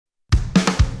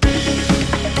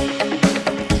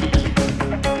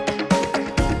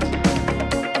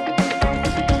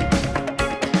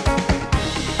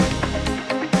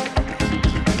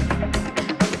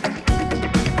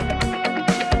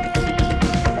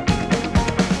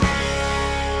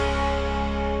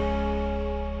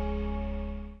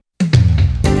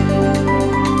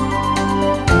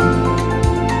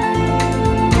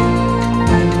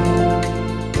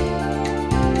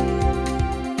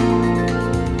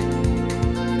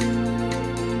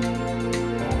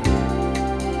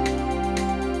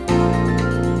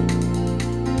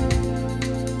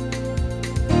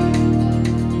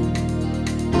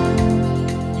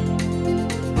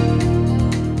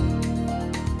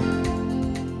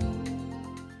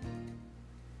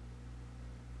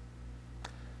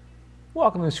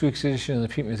Welcome to this week's edition of the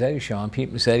Pete Mezzetti Show. I'm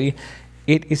Pete Mezzetti.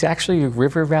 It is actually a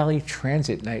River Valley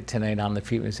Transit night tonight on the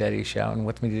Pete Mezzetti Show, and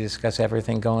with me to discuss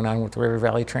everything going on with River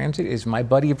Valley Transit is my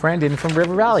buddy Brendan from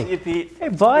River Valley. See you, Pete. Hey,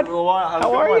 bud.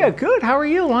 How are you? Good. How are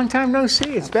you? Long time no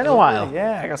see. It's been a while.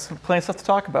 Yeah, I got plenty of stuff to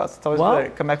talk about. It's always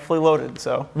good. Come back fully loaded.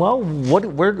 So. Well,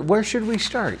 where should we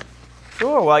start?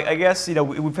 Sure. Well, I guess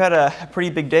we've had a pretty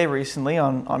big day recently.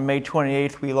 On May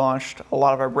 28th, we launched a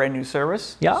lot of our brand new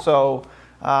service. Yeah. So.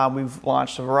 We've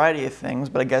launched a variety of things,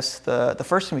 but I guess the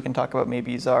first thing we can talk about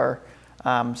maybe is our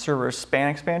server span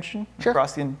expansion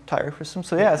across the entire system.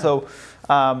 So for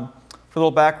a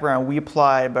little background, we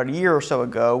applied about a year or so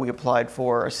ago. We applied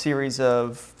for a series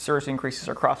of service increases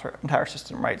across our entire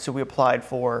system, right? So we applied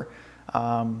for, we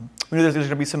knew there's going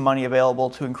to be some money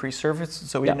available to increase service,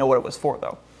 so we didn't know what it was for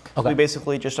though. Okay. So we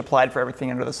basically just applied for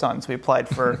everything under the sun. So we applied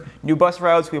for new bus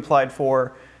routes, we applied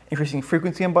for increasing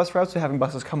frequency on bus routes, so having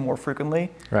buses come more frequently.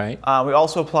 Right. We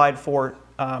also applied for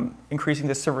increasing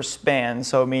the service span,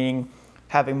 so meaning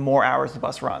having more hours the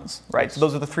bus runs, right? Yes. So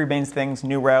those are the three main things: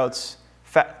 new routes,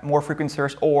 more frequent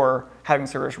service, or having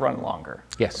service run longer.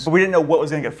 Yes. But we didn't know what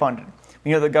was going to get funded.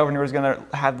 We knew the governor was going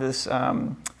to have this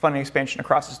funding expansion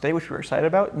across the state, which we were excited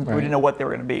about, and we didn't know what they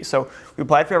were going to be. So we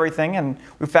applied for everything, and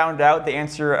we found out the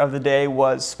answer of the day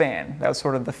was span. That was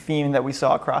sort of the theme that we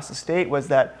saw across the state, was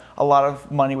that a lot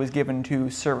of money was given to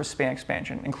service span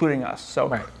expansion, including us.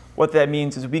 So what that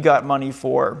means is we got money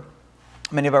for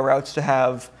many of our routes to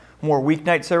have more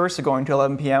weeknight service, so going to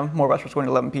 11 p.m., more bus routes going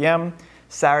to 11 p.m.,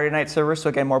 Saturday night service, so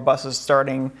again, more buses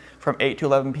starting from 8 to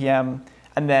 11 p.m.,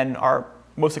 and then our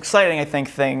most exciting, I think,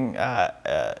 thing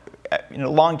in a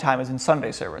long time is in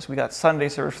Sunday service. We got Sunday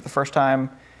service for the first time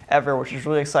ever, which is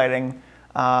really exciting.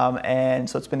 And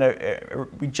so it's been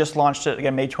we just launched it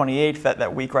again May 28th,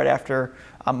 that week right after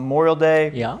Memorial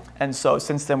Day. Yeah. And so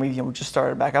since then we just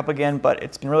started back up again, but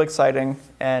it's been really exciting,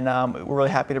 and we're really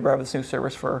happy to have this new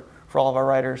service for all of our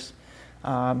riders.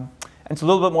 And so a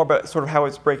little bit more about sort of how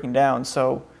it's breaking down.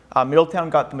 So Middletown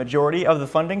got the majority of the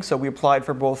funding, so we applied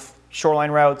for both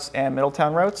Shoreline routes and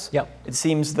Middletown routes. Yep. It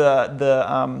seems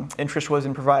the interest was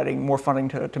in providing more funding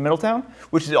to Middletown,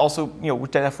 which is also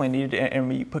which I definitely needed, and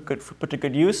we put to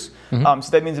good use. So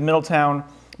that means in Middletown,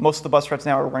 most of the bus routes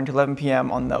now are running to 11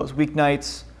 p.m. on those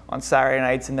weeknights, on Saturday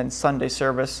nights, and then Sunday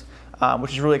service,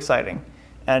 which is really exciting.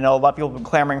 And I know a lot of people have been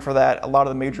clamoring for that. A lot of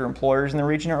the major employers in the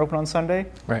region are open on Sunday.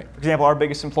 Right. For example, our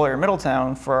biggest employer in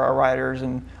Middletown for our riders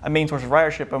and a main source of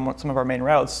ridership on some of our main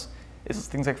routes is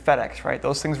things like FedEx, right?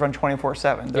 Those things run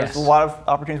 24/7. There's a lot of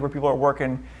opportunities where people are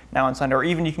working now on Sunday, or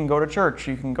even you can go to church,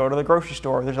 you can go to the grocery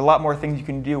store. There's a lot more things you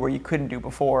can do where you couldn't do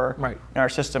before in our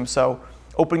system. So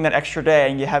opening that extra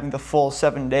day and you having the full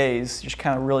 7 days just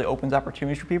kind of really opens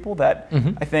opportunities for people that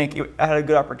I think I had a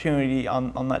good opportunity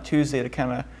on that Tuesday to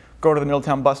kind of go to the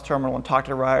Middletown bus terminal and talk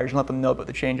to riders and let them know about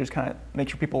the changes, kind of make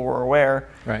sure people were aware.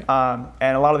 Right.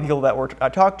 And a lot of the people that I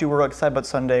talked to were excited about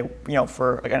Sunday,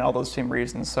 for, again, all those same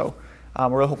reasons. So we're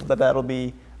really hopeful that that'll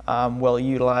be well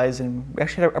utilized, and we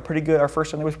actually had our first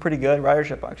Sunday was pretty good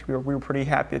ridership. Actually, we were pretty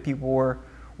happy that people were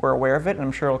aware of it, and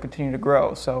I'm sure it'll continue to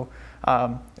grow. So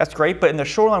that's great. But in the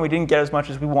Shoreline, we didn't get as much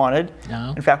as we wanted.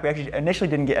 No. In fact, we actually initially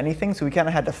didn't get anything, so we kind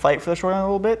of had to fight for the Shoreline a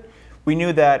little bit. We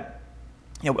knew that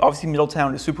obviously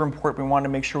Middletown is super important. We wanted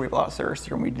to make sure we have a lot of service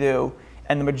there, and we do.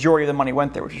 And the majority of the money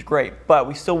went there, which is great. But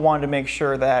we still wanted to make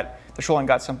sure that the Shoreline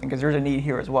got something, because there's a need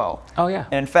here as well. Oh, yeah.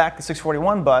 And in fact, the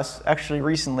 641 bus, actually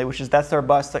recently, that's our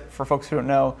bus that, for folks who don't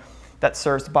know, that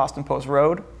serves the Boston Post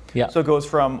Road. Yeah. So it goes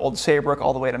from Old Saybrook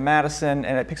all the way to Madison,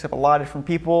 and it picks up a lot of different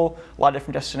people, a lot of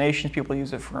different destinations. People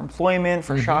use it for employment,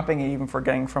 for shopping, and even for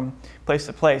getting from place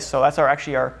to place. So that's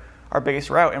actually our biggest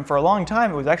route. And for a long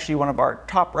time, it was actually one of our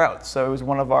top routes. So it was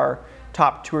one of our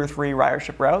top 2 or 3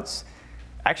 ridership routes.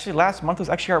 Actually, last month was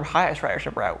actually our highest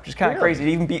ridership route, which is kind of crazy. It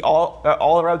even beat all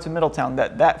the routes in Middletown.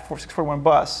 That 641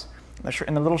 bus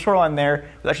in the little Shoreline there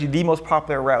was actually the most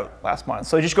popular route last month.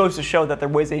 So it just goes to show that there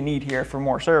was a need here for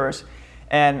more service.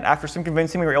 And after some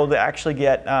convincing, we were able to actually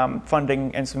get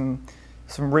funding and some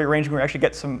rearranging. We were actually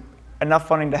get enough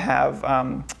funding to have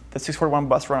the 641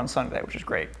 bus run on Sunday, which is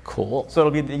great. Cool. So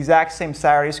it'll be the exact same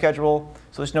Saturday schedule,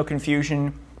 so there's no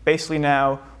confusion. Basically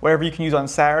now, whatever you can use on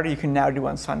Saturday, you can now do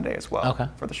on Sunday as well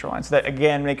for the Shoreline. So that,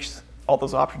 again, makes all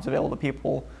those options available to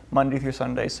people Monday through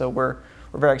Sunday. So we're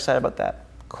very excited about that.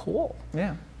 Cool.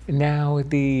 Yeah. Now,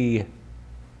 the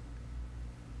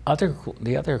other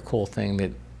cool thing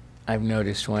that I've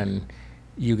noticed when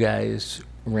you guys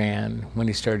when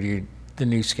you started the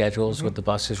new schedules with the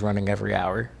buses running every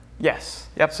hour. Yes,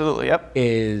 absolutely, yep.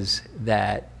 Is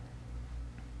that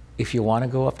if you want to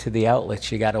go up to the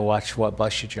outlets, you got to watch what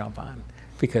bus you jump on,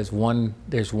 because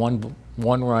there's one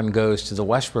run goes to the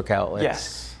Westbrook outlets,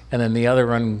 Yes. and then the other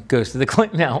run goes to the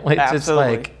Clinton outlets.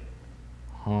 Absolutely. It's like,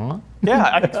 huh? Yeah,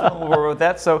 I can totally work with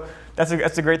that. So that's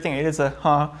a great thing. It is a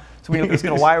huh. So we know it's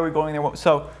why are we going there?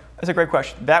 So that's a great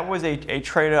question. That was a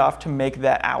trade-off to make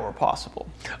that hour possible.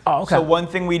 Oh, okay. So one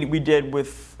thing we did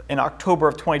in October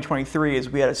of 2023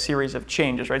 is we had a series of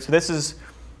changes, right? So this is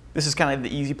kind of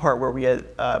the easy part where we had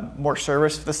more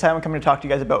service. This time I'm coming to talk to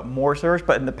you guys about more service,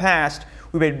 but in the past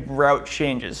we made route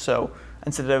changes. So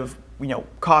instead of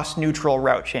cost neutral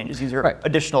route changes, these are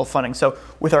additional funding. So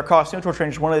with our cost neutral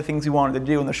changes, one of the things we wanted to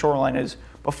do in the shoreline is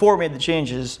before we made the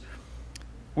changes,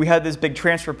 we had this big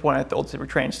transfer point at the Old Saybrook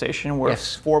train station where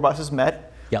 4 buses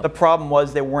met. Yep. The problem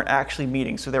was they weren't actually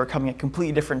meeting, so they were coming at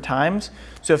completely different times.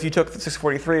 So if you took the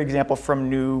 643 example from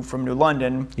New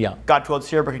London, got to Old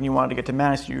Saybrook and you wanted to get to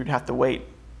Madison, you'd have to wait,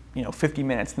 50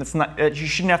 minutes. And it's not. You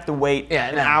shouldn't have to wait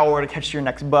an hour to catch your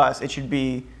next bus. It should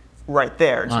be right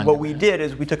there. So what we did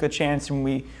is we took a chance and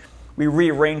we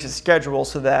rearranged the schedule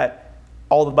so that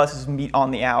all the buses meet on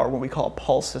the hour, what we call a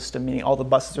pulse system, meaning all the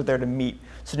buses are there to meet.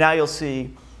 So now you'll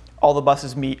see all the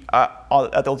buses meet at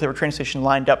the Old Saybrook train station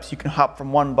lined up, so you can hop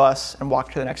from one bus and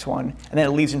walk to the next one, and then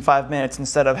it leaves in 5 minutes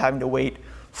instead of having to wait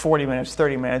 40 minutes,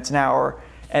 30 minutes, an hour.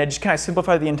 And it just kind of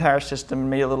simplified the entire system and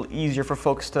made it a little easier for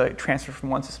folks to transfer from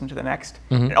one system to the next.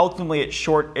 Mm-hmm. And ultimately, it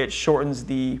shortens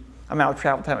the amount of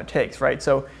travel time it takes, right?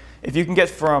 So if you can get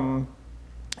from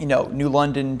New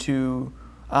London to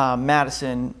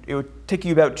Madison, it would take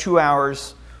you about 2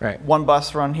 hours. Right. One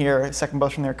bus run here, second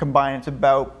bus run there, combined, it's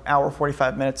about hour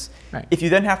 45 minutes. Right. If you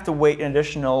then have to wait an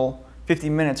additional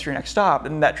 50 minutes for your next stop,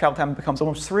 then that travel time becomes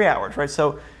almost 3 hours, right?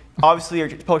 So obviously you're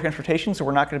public transportation, so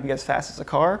we're not going to be as fast as a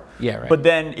car. Yeah, right. But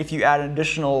then if you add an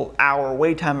additional hour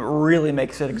wait time, it really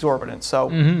makes it exorbitant. So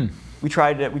we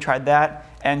tried that.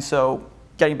 And so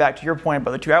getting back to your point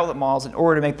about the 2 outlet malls, in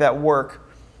order to make that work,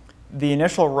 the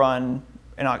initial run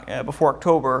before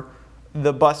October,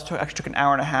 the bus actually took an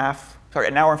hour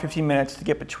and 15 minutes to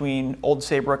get between Old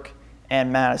Saybrook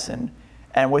and Madison.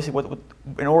 And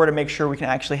in order to make sure we can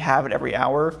actually have it every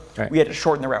hour, we had to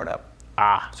shorten the route up.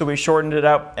 So we shortened it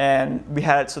up, and we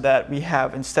had it so that we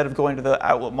have, instead of going to the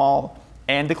outlet mall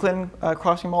and the Clinton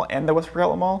Crossing Mall and the Westbrook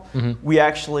Outlet Mall, we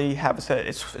actually have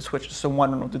it's switched. So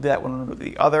one will do that, one will do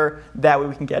the other. That way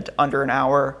we can get to under an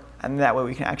hour, and that way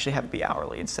we can actually have it be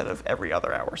hourly instead of every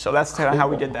other hour. So that's kind of how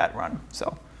we did that run.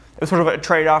 So it was sort of a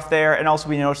trade-off there, and also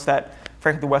we noticed that,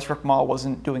 frankly, the Westbrook Mall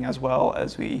wasn't doing as well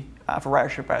as for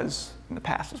ridership as in the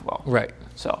past as well. Right.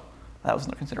 So that was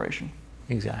another consideration.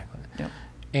 Exactly. Yep.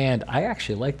 And I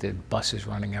actually like the buses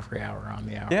running every hour on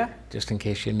the hour. Yeah. Just in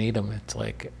case you need them, it's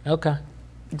like, okay.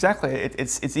 Exactly.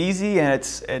 It's easy, and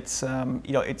if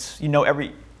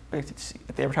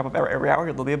they ever top up every hour,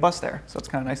 there'll be a bus there. So it's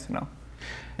kind of nice to know.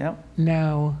 Yeah.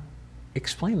 Now,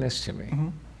 explain this to me. Mm-hmm.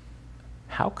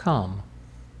 How come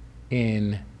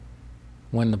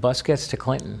when the bus gets to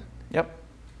Clinton,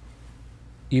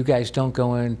 you guys don't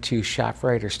go into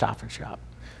ShopRite or Stop and Shop?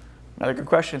 Another good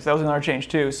question. So that was another change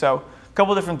too. So a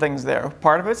couple different things there.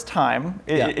 Part of it's time.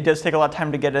 It does take a lot of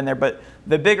time to get in there, but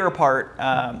the bigger part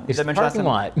is the parking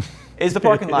lot. Is the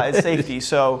parking lot. It's safety.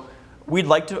 So we'd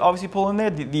like to obviously pull in there.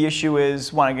 The issue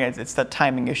is, one, again, it's that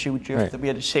timing issue. We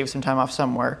had to shave some time off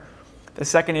somewhere. The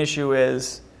second issue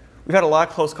is we've had a lot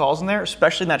of close calls in there,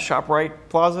 especially in that ShopRite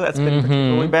plaza. That's been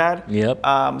particularly bad. Yep.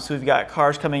 So we've got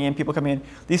cars coming in, people coming in.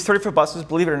 These 30-foot buses,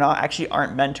 believe it or not, actually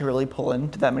aren't meant to really pull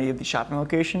into that many of these shopping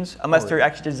locations unless they're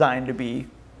actually designed to be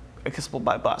accessible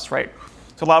by bus, right?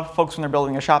 So a lot of folks, when they're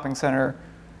building a shopping center,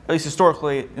 at least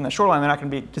historically in the shoreline, they're not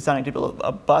going to be designing to build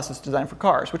a bus that's designed for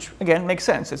cars, which again makes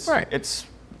sense. It's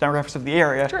demographics of the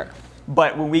area. Sure.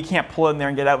 But when we can't pull in there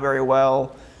and get out very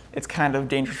well, it's kind of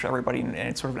dangerous for everybody, and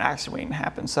it's sort of an accident waiting to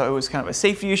happen. So it was kind of a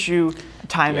safety issue, a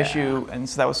time issue, and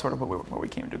so that was sort of what we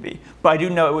came to be. But I do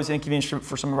know it was an inconvenience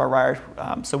for some of our riders,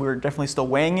 so we were definitely still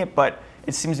weighing it, but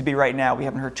it seems to be right now we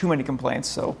haven't heard too many complaints,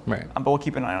 so but we'll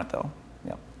keep an eye on it though.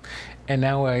 Yep. And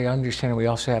now I understand we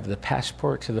also have the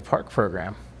Passport to the Park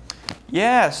program.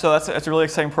 Yeah, so that's a really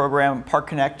exciting program. Park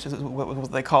Connect is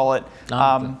what they call it.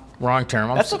 Wrong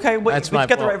term. That's okay. That's my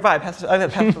got the right vibe. I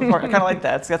kind of like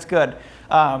that. That's good.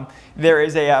 There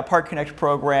is a Park Connect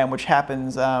program which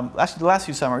happens actually the last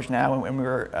few summers now, and we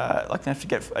were lucky enough to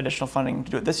get additional funding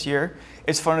to do it this year.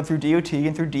 It's funded through DOT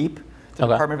and through DEEP, the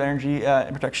Department of Energy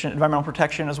and Environmental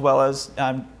Protection, as well as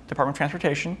Department of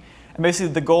Transportation. And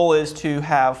basically, the goal is to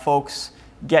have folks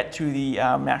get to the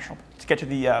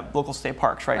local state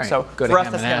parks, right? So for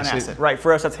us, that's Hammonasset. Right.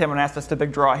 For us, that's Hammonasset. That's the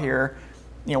big draw here.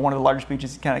 One of the largest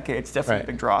beaches in Connecticut. It's definitely a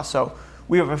big draw. So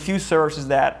we have a few services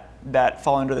that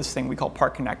fall under this thing we call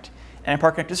Park Connect. And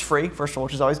Park Connect is free, first of all,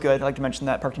 which is always good. I like to mention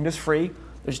that Park Connect is free.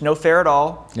 There's no fare at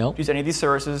all Nope. to use any of these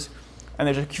services. And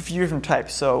there's a few different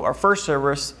types. So our first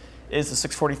service is the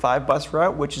 645 bus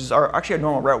route, which is actually a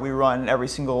normal route we run every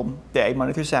single day,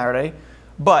 Monday through Saturday.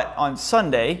 But on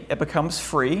Sunday, it becomes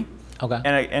free. Okay.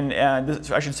 And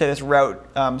I should say this route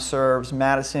serves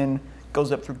Madison,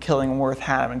 goes up through Killingworth,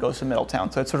 Haddam, and goes to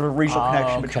Middletown. So it's sort of a regional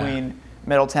connection between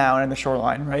Middletown and the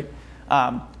shoreline, right?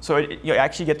 So you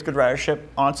actually get good ridership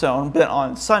on its own. But then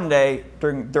on Sunday,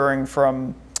 during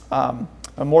from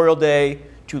Memorial Day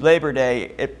to Labor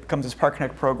Day, it becomes this Park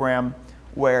Connect program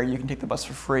where you can take the bus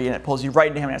for free, and it pulls you right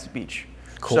into Hammonasset Beach.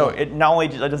 Cool. So it not only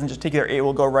it doesn't just take you there, it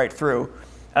will go right through.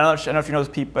 I don't know if you know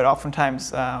this, Pete, but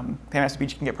oftentimes Hammonasset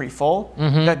Beach can get pretty full.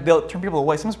 They'll turn people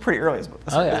away. Sometimes pretty early. It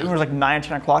was like 9 or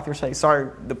 10 o'clock. They were saying,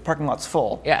 sorry, the parking lot's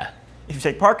full. Yeah. If you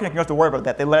take Park Connect, you don't have to worry about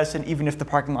that. They let us in even if the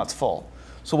parking lot's full.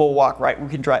 So we'll walk right.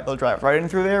 They'll drive right in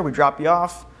through there. We drop you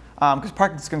off because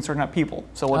parking is concerned about people.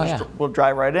 So we'll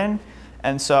drive right in.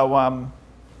 And so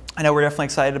I know we're definitely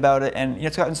excited about it. And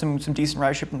it's gotten some decent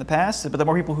ridership in the past. But the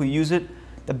more people who use it,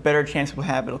 the better chance we'll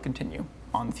have it'll continue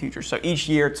on the future. So each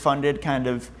year it's funded kind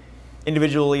of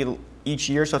individually each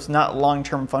year. So it's not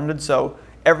long-term funded. So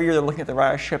every year they're looking at the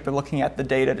ridership. They're looking at the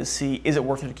data to see is it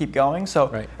worth it to keep going. So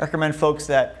I recommend folks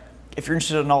that if you're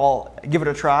interested in all, give it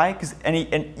a try, because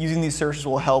using these services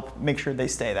will help make sure they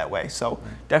stay that way. So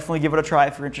definitely give it a try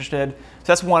if you're interested. So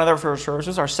that's one of our first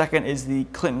services. Our second is the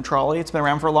Clinton Trolley. It's been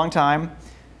around for a long time.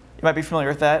 You might be familiar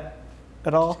with that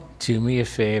at all? Do me a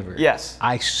favor. Yes.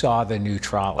 I saw the new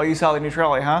trolley. Oh, you saw the new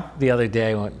trolley, huh? The other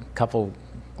day, a couple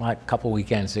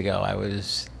weekends ago, I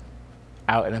was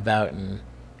out and about and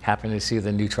happened to see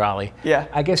the new trolley. Yeah.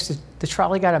 I guess the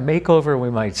trolley got a makeover, we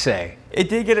might say. It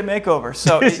did get a makeover,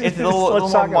 so it's a little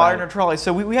more modern trolley.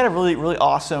 So we had a really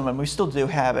awesome, and we still do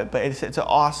have it, but it's an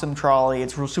awesome trolley.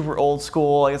 It's super old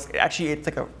school. It really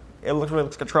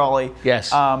looks like a trolley.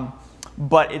 Yes.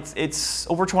 But it's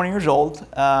over 20 years old,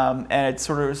 and it's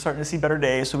sort of starting to see better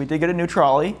days. So we did get a new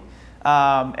trolley,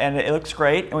 and it looks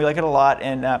great, and we like it a lot.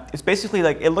 And it's basically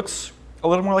like, it looks a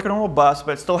little more like a normal bus,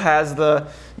 but it still has the,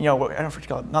 I don't know what you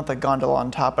call it, not the gondola on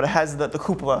top, but it has the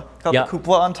cupola. It's got the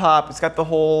cupola on top. It's got the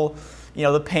whole,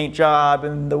 the paint job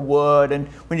and the wood. And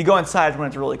when you go inside, when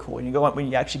it's really cool. When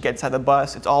you actually get inside the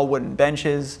bus, it's all wooden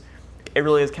benches. It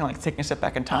really is kind of like taking a step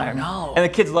back in time. Oh, no. And the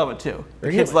kids love it too.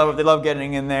 The kids love it. They love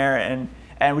getting in there.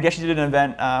 And we actually did an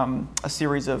event, a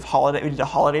series of we did a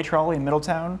holiday trolley in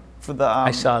Middletown for the.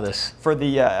 I saw this. For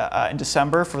the in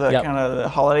December for the kind of the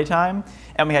holiday time,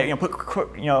 and we had put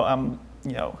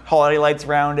holiday lights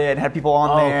around it, and had people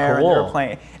on there. Cool. And they were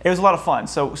playing. It was a lot of fun.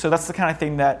 So that's the kind of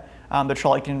thing that the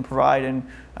trolley can provide. And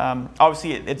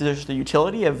obviously, there's the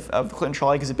utility of the Clinton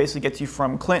trolley, because it basically gets you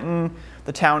from Clinton,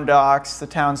 the town docks, the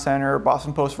town center,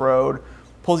 Boston Post Road,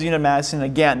 pulls you into Madison.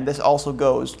 Again, this also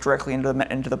goes directly into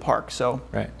the park. So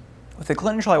with the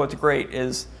Clinton trolley, what's great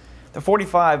is the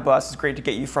 45 bus is great to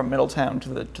get you from Middletown to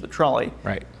the trolley.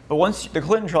 Right. But the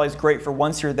Clinton trolley is great for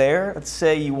once you're there. Let's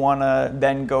say you want to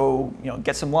then go,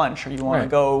 get some lunch, or you want to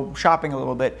go shopping a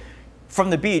little bit.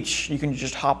 From the beach, you can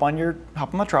just hop on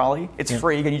the trolley. It's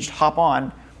free. You can just hop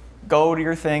on, go to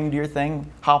your thing, do your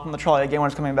thing, hop on the trolley again when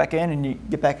it's coming back in, and you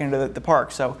get back into the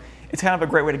park. So it's kind of a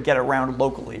great way to get around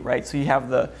locally, right? So you have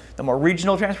the more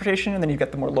regional transportation, and then you've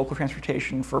got the more local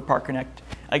transportation for Park Connect.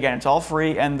 Again, it's all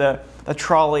free, and the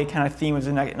trolley kind of theme is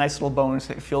a nice little bonus.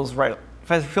 It feels right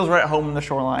at home in the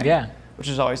shoreline, which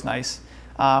is always nice.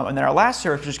 And then our last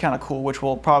service, which is kind of cool, which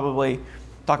we'll probably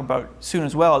talk about soon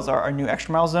as well, is our new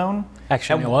Extra Mile Zone.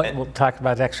 Actually, we'll talk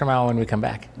about the Extra Mile when we come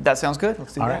back. That sounds good.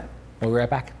 Let's do that. All right. We'll be right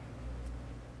back.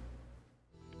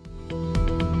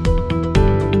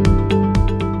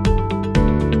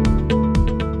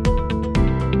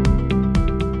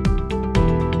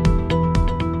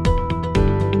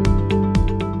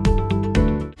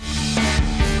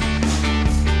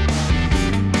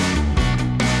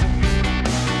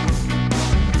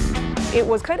 It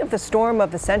was kind of the storm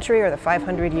of the century, or the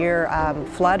 500-year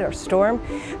flood or storm,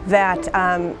 that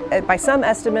by some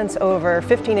estimates over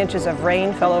 15 inches of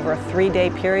rain fell over a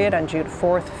 3-day period on June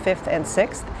 4th, 5th, and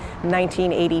 6th,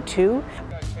 1982.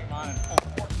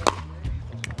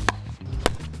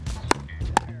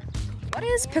 What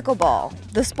is pickleball?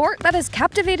 The sport that has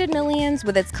captivated millions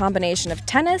with its combination of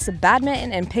tennis,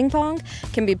 badminton, and ping pong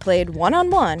can be played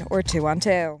 1-on-1 or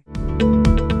 2-on-2.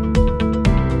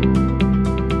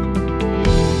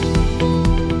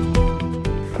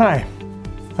 Hi,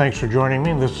 thanks for joining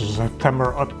me. This is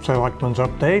September Selectmen's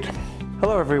Update.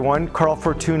 Hello everyone, Carl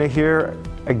Fortuna here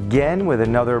again with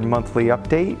another monthly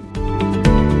update.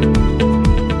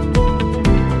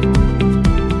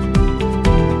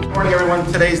 Morning morning,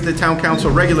 everyone. Today's the Town Council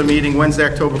regular meeting, Wednesday,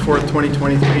 October 4th,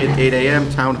 2023 at 8 a.m.,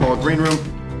 Town Hall Green Room.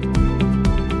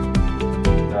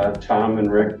 Tom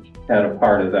and Rick had a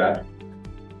part of that.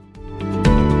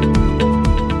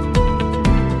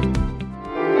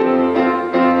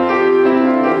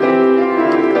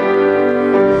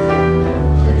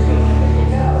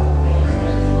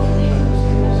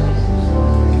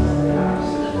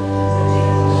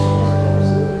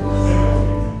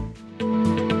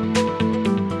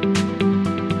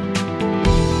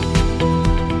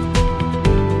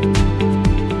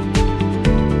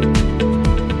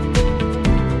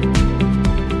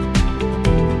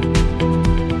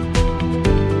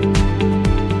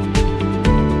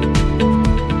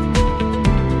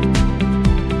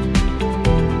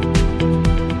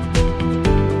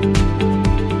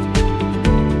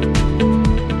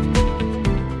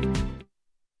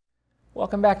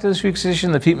 Welcome back to this week's edition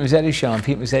of the Pete Mezzetti Show. I'm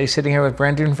Pete Mezzetti, sitting here with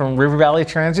Brendan from River Valley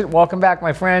Transit. Welcome back,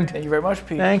 my friend. Thank you very much,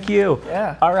 Pete. Thank you.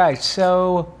 Yeah. All right,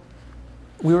 so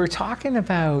we were talking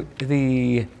about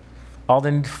all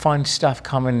the fun stuff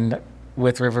coming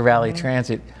with River Valley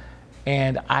Transit,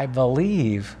 and I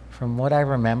believe, from what I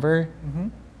remember,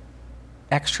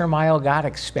 Extra Mile got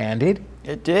expanded.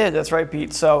 It did. That's right,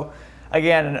 Pete. So,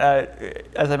 again,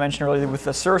 as I mentioned earlier, with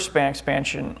the surf span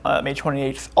expansion, May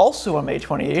 28th, also on May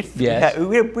 28th, Yes.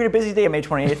 we had a busy day on May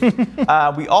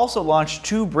 28th. We also launched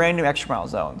 2 brand new Extra Mile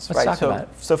zones. Let's talk about it.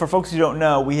 So for folks who don't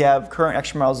know, we have current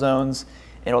Extra Mile zones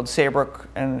in Old Saybrook,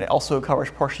 and it also covers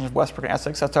portions of Westbrook and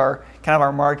Essex. That's our kind of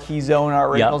our marquee zone, our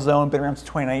original zone, been around since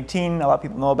 2019. A lot of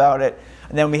people know about it.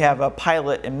 And then we have a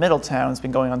pilot in Middletown that's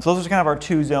been going on. So those are kind of our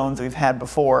 2 zones that we've had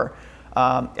before.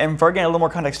 And for, again, a little more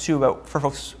context too, about for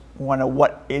folks who want to know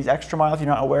what is Extra Mile if you're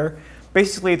not aware.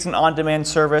 Basically, it's an on-demand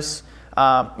service.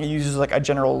 It uses like a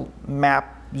general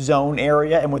map zone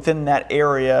area, and within that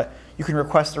area, you can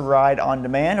request a ride on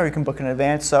demand, or you can book in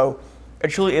advance. So it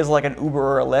truly is like an Uber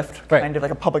or a Lyft, kind of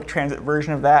like a public transit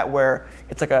version of that, where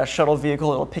it's like a shuttle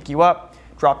vehicle. It'll pick you up,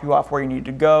 drop you off where you need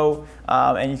to go,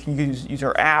 and you can use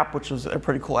our app, which is a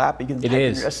pretty cool app. You can type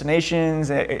in your destinations.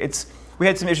 We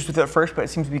had some issues with it at first, but it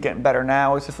seems to be getting better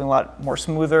now. It's definitely a lot more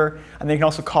smoother. And then you can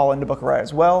also call in to book a ride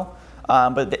as well.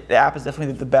 But the app is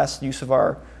definitely the best use of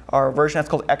our version. That's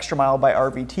called Extra Mile by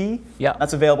RVT. Yeah.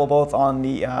 That's available both on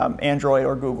the Android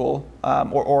or Google,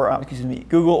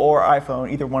 Google or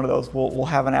iPhone. Either one of those will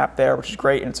have an app there, which is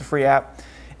great, and it's a free app.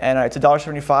 And it's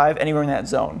 $1.75 anywhere in that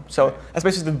zone. So that's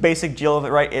basically the basic deal of it,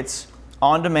 right? It's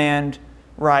on-demand,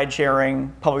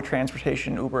 ride-sharing, public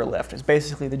transportation, Uber or Lyft. It's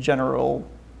basically the general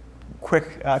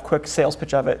quick sales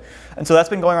pitch of it. And so that's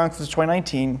been going on since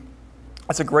 2019.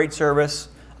 That's a great service.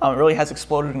 It really has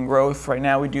exploded in growth. Right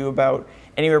now we do about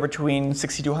anywhere between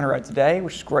 60 to 100 rides a day,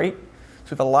 which is great. So we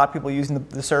have a lot of people using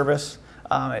the service.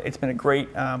 It's been a great,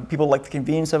 people like the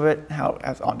convenience of it, how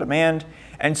it's on demand.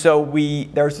 And so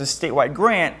there's this statewide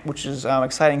grant, which is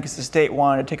exciting because the state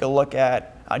wanted to take a look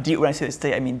at, when I say the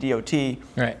state, I mean DOT.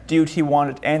 Right. DOT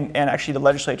wanted, and actually the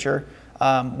legislature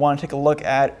wanted to take a look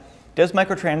at, does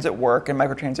microtransit work? And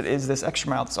microtransit is this Extra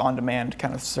Mile that's on-demand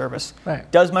kind of service.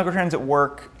 Right. Does microtransit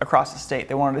work across the state?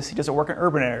 They wanted to see, does it work in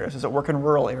urban areas? Does it work in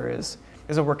rural areas?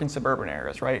 Does it work in suburban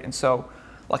areas, right? And so,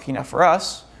 lucky enough for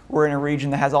us, we're in a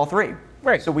region that has all 3.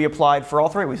 Right. So we applied for all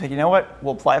 3. We said, you know what?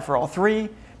 We'll apply for all 3.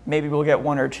 Maybe we'll get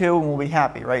 1 or 2, and we'll be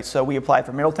happy, right? So we applied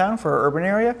for Middletown for our urban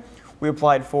area. We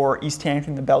applied for East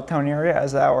Hampton, the Belltown area,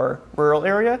 as our rural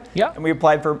area. Yeah. And we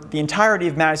applied for the entirety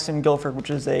of Madison and Guilford,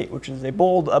 which is a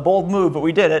bold move, but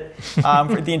we did it.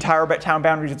 For the entire town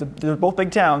boundaries, they're both big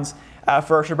towns,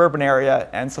 for our suburban area,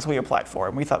 and so that's what we applied for.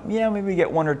 And we thought, yeah, maybe we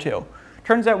get 1 or 2.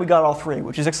 Turns out we got all 3,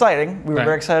 which is exciting. We were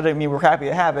very excited. I mean, we were happy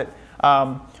to have it.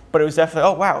 But it was definitely,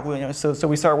 oh wow. So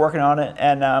we started working on it,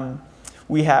 and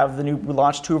we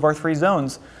launched 2 of our 3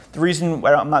 zones. The reason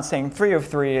I'm not saying 3 of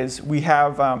 3 is we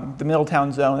have the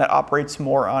Middletown zone that operates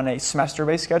more on a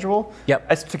semester-based schedule. Yep.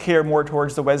 That's to cater more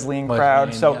towards the Wesleyan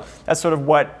crowd. So that's sort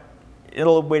of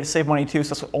it'll way to save money too.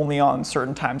 So it's only on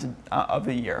certain times of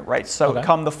the year, right? So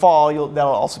come the fall,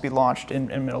 that'll also be launched in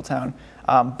Middletown.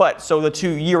 So the 2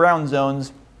 year-round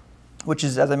zones, which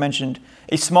is, as I mentioned,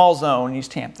 a small zone in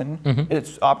East Hampton.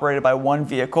 It's operated by 1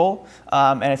 vehicle,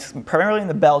 and it's primarily in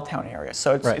the Belltown area.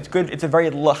 So it's good. It's a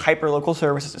very hyper-local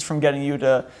service. It's from getting you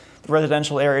to the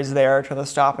residential areas there, to the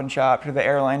Stop and Shop, to the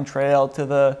airline trail, to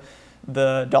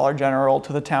the Dollar General,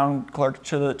 to the town clerk,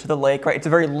 to the lake. Right. It's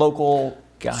a very local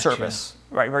service.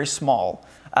 Right. Very small,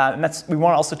 and we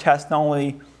want to also test not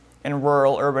only in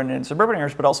rural, urban, and suburban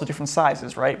areas, but also different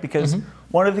sizes. Right. Because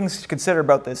one of the things to consider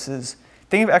about this is,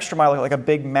 think of Extra Mile like a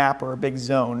big map or a big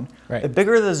zone. Right. The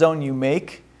bigger the zone you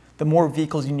make, the more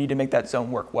vehicles you need to make that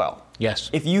zone work well. Yes.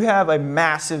 If you have a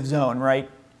massive zone, right,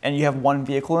 and you have one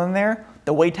vehicle in there,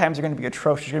 the wait times are going to be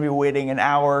atrocious. You're going to be waiting an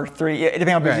hour, 3,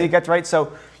 depending on how busy it gets, right?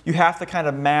 So you have to kind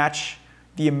of match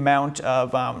the amount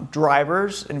of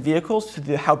drivers and vehicles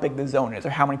to how big the zone is or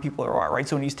how many people there are, right?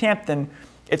 So in East Hampton,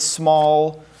 it's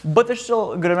small, but there's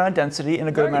still a good amount of density and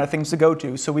a good amount of things to go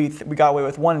to. So we got away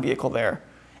with one vehicle there.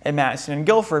 In Madison and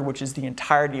Guilford, which is the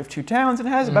entirety of 2 towns, it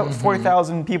has about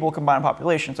 40,000 people combined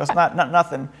population. So it's not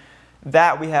nothing.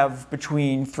 That we have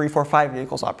between 3, 4, 5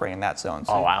 vehicles operating in that zone.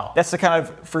 So wow. That's the kind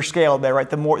of for scale there, right?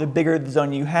 The bigger the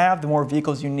zone you have, the more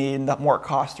vehicles you need, and the more it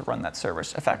costs to run that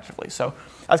service effectively. So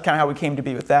that's kind of how we came to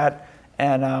be with that.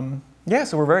 And yeah,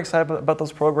 so we're very excited about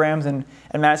those programs. And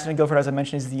Madison and Guilford, as I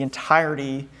mentioned, is the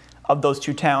entirety of those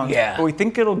 2 towns. Yeah. But we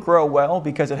think it'll grow well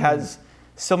because it has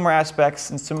similar aspects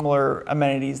and similar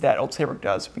amenities that Old Saybrook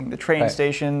does, being the train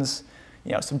stations,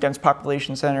 some dense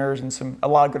population centers, and a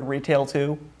lot of good retail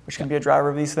too, which can be a driver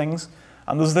of these things.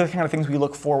 Those are the kind of things we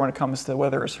look for when it comes to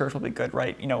whether a service will be good,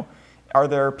 right? Are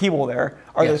there people there?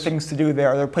 Are there things to do there?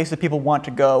 Are there places people want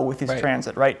to go with this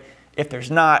transit, right? If there's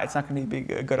not, it's not going to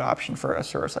be a good option for a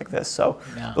service like this. So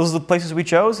those are the places we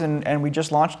chose, and we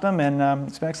just launched them, and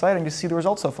it's been exciting to see the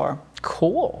results so far.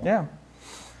 Cool. Yeah.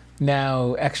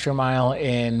 Now, Extra Mile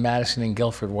in Madison and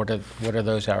Guilford, what are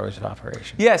those hours of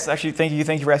operation? Yes, actually, thank you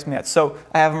for asking me that. So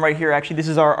I have them right here. Actually, this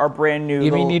is our brand new.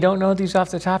 You mean you don't know these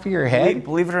off the top of your head?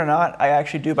 Believe it or not, I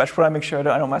actually do, but I just want to make sure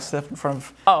I don't mess stuff in front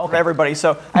of everybody.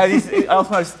 So I have these. I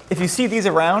also noticed, if you see these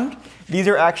around, these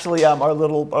are actually our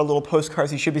little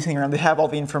postcards you should be seeing around. They have all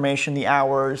the information, the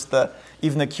hours,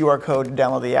 even the QR code to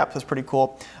download the app. That's pretty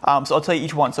cool. So I'll tell you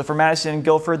each one. So for Madison and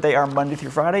Guilford, they are Monday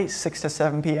through Friday, 6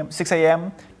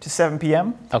 a.m. to 7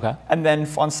 p.m. Okay. And then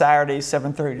on Saturdays,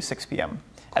 7:30 to 6 p.m.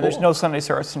 And there's no Sunday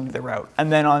service into the route.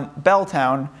 And then on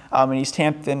Belltown in East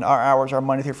Hampton, our hours are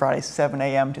Monday through Friday, 7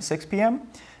 a.m. to 6 p.m.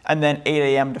 And then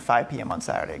 8 a.m. to 5 p.m. on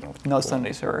Saturday, again, with no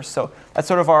Sunday service. So that's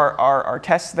sort of our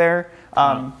tests there.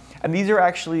 And these are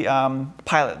actually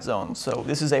pilot zones. So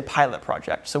this is a pilot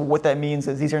project. So what that means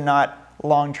is these are not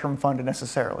long-term funded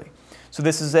necessarily. So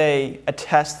this is a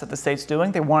test that the state's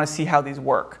doing. They want to see how these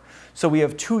work. So we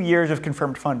have 2 years of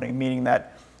confirmed funding, meaning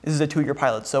that this is a 2-year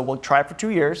pilot. So we'll try it for 2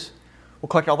 years. We'll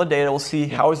collect all the data. We'll see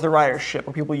how is the ridership.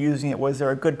 Are people using it? Was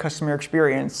there a good customer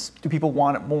experience? Do people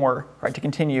want it more, right, to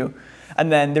continue?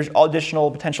 And then there's additional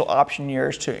potential option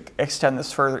years to extend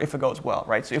this further if it goes well,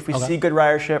 right? So if we see good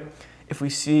ridership, if we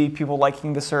see people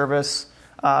liking the service,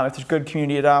 if there's good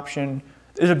community adoption,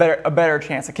 there's a better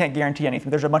chance. I can't guarantee anything.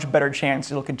 There's a much better chance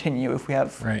it'll continue if we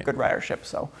have good ridership.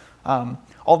 So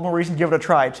all the more reason to give it a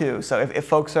try too. So if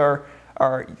folks are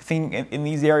thinking in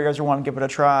these areas or want to give it a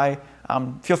try,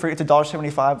 feel free. It's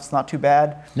 $1.75. It's not too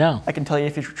bad. No. I can tell you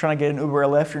if you're trying to get an Uber or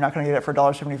Lyft, you're not going to get it for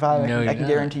 $1.75. No, I can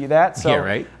guarantee you that. So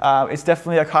it's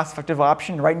definitely a cost-effective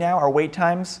option. Right now, our wait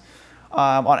times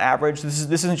on average, this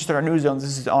isn't just our new zones,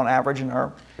 this is on average in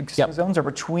our existing zones, are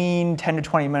between 10 to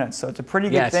 20 minutes. So it's a pretty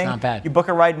good thing. It's not bad. You book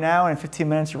a ride now, and in 15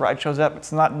 minutes your ride shows up.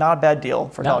 It's not a bad deal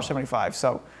for $1.75.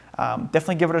 So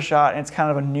definitely give it a shot. And it's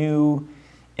kind of a new,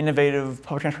 innovative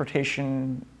public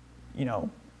transportation,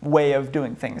 way of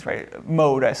doing things, right?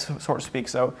 Mode, so to speak.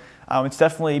 So it's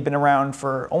definitely been around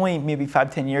for only maybe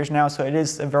 5-10 years now. So it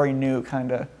is a very new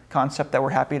kind of concept that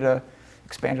we're happy to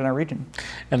expand in our region.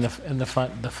 And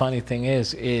the funny thing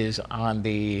is on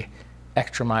the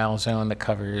Extra Mile zone that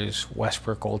covers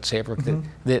Westbrook, Old Saybrook,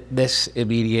 this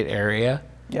immediate area.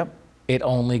 It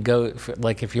only goes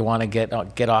like if you want to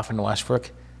get off in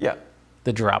Westbrook.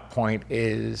 The drop point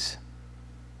is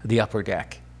the upper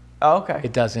deck. Oh, okay.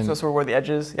 It doesn't. So that's where the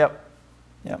edge is.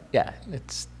 Yeah,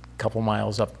 it's a couple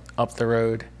miles up the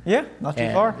road. Yeah, not too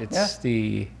far. It's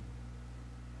the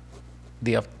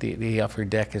upper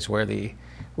deck is where the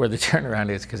turnaround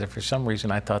is, because for some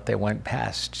reason I thought they went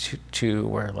past to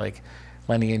where like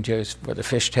Lenny and Joe's, where the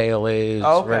fishtail is,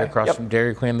 right across from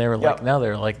Dairy Queen. They were like, no,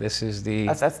 they're like, this is the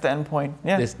that's the end point.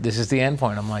 Yeah, this is the end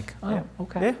point. I'm like, oh,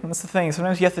 okay. Yeah, and that's the thing.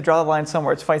 Sometimes you have to draw the line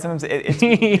somewhere. It's funny. Sometimes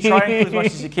you try and include as much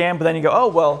as you can, but then you go, oh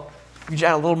well, you just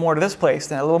add a little more to this place,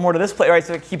 then a little more to this place, right?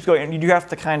 So it keeps going, and you do have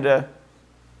to kind of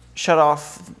shut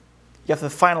off. You have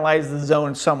to finalize the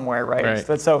zone somewhere, right?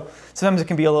 So sometimes it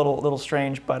can be a little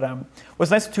strange, but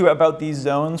what's nice too about these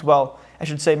zones, well, I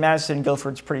should say Madison and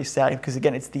Guilford's pretty static because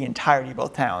again, it's the entirety of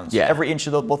both towns. Yeah. Every inch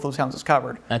of both those towns is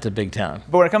covered. That's a big town.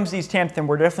 But when it comes to East Hampton,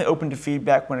 we're definitely open to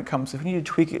feedback when it comes to if we need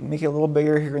to tweak it, make it a little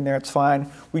bigger here and there, it's fine.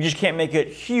 We just can't make it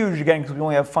huge again because we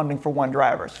only have funding for one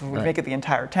driver. So if we make it the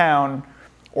entire town,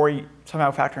 or you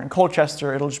somehow factor in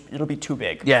Colchester, it'll be too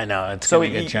big. Yeah, no, it's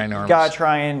going to get ginormous. You gotta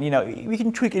try and we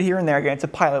can tweak it here and there. Again, it's a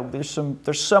pilot. There's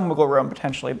some wiggle room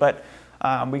potentially, but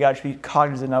we got to be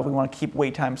cognizant of. We want to keep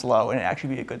wait times low and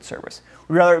actually be a good service.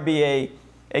 We'd rather it be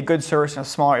a good service in a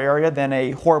smaller area than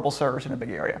a horrible service in a big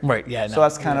area. Right, yeah. So no,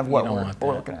 that's kind of what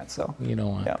we're looking at. So you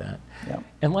don't want that. Yeah.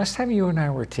 And last time you and I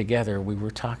were together, we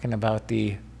were talking about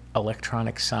the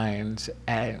electronic signs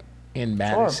in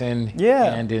Madison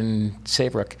and in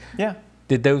Saybrook. Yeah.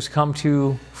 Did those come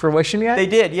to fruition yet? They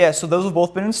did, yeah. So those have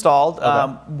both been installed.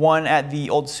 Okay. One at the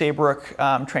old Saybrook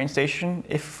train station.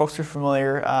 If folks are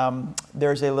familiar,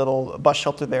 there's a little bus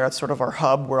shelter there. It's sort of our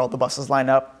hub where all the buses line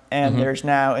up. And there's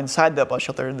now, inside the bus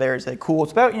shelter, there's a cool,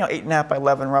 it's about 8.5 by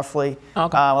 11 roughly,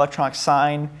 electronic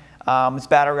sign. It's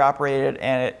battery operated,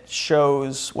 and it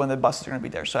shows when the buses are going to be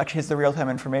there. So it actually has the real-time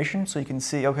information, so you can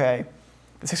see, okay,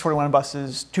 the 641 bus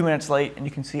is 2 minutes late, and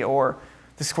you can see, or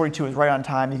the 642 is right on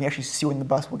time. You can actually see when the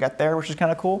bus will get there, which is kind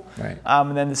of cool. Right.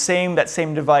 And then that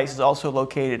same device is also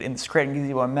located in the Scranton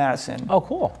Gazebo in Madison. Oh,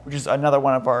 cool. Which is another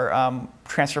one of our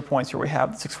transfer points where we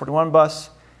have the 641 bus,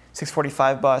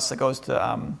 645 bus that goes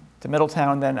to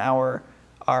Middletown, then our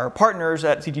partners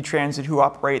at CT Transit who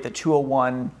operate the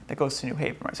 201 that goes to New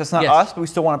Haven. Right? So it's not us, but we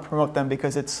still want to promote them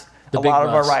because it's a lot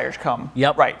of our riders come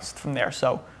right from there.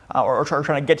 So or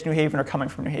trying to get to New Haven or coming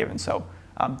from New Haven. So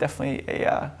definitely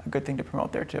a good thing to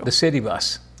promote there too. The city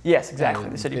bus. Yes, exactly.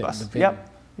 The city bus. Yep.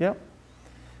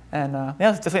 And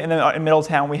it's definitely. And then in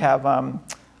Middletown we have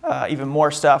even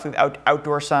more stuff with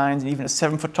outdoor signs and even a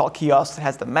 7-foot tall kiosk that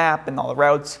has the map and all the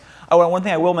routes. Oh, and one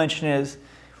thing I will mention is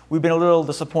we've been a little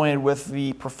disappointed with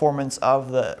the performance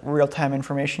of the real-time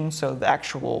information, so the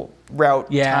actual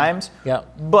route times. Yeah.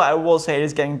 But I will say it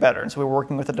is getting better, and so we're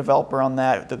working with a developer on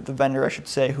that, the vendor I should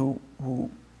say, who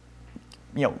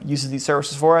uses these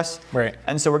services for us. Right.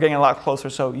 And so we're getting a lot closer.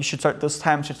 So those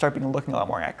times should start looking a lot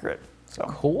more accurate. So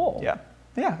cool. Yeah.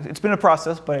 Yeah. It's been a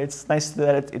process, but it's nice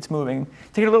that it's moving.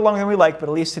 Taking a little longer than we like, but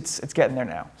at least it's getting there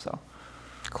now. So.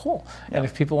 Cool. Yeah. And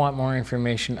if people want more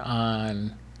information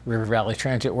on River Valley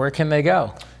Transit, where can they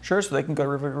go? Sure, so they can go to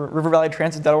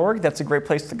rivervalleytransit.org. That's a great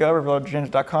place to go,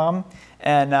 rivervalleytransit.com.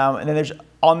 And then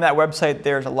on that website,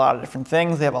 there's a lot of different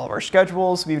things. They have all of our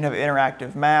schedules. We even have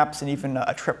interactive maps and even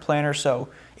a trip planner. So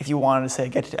if you wanted to, say,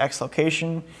 get to X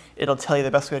location, it'll tell you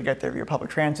the best way to get there via public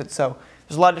transit. So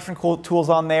there's a lot of different cool tools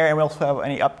on there, and we also have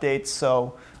any updates.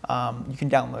 So you can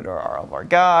download all of our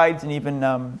guides, and even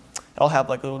I'll have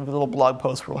like a little blog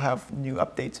post where we'll have new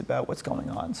updates about what's going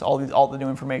on. So all the new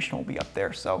information will be up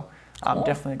there. So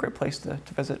definitely a great place to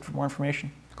visit for more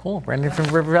information. Cool. Brendan from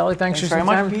River Valley, thanks for very your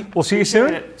much, time. Pete. We'll see you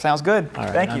soon. Sounds good. All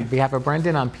right. Thank you. On behalf of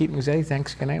Brendan, I'm Pete Mezzetti.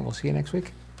 Thanks. Good night. We'll see you next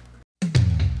week.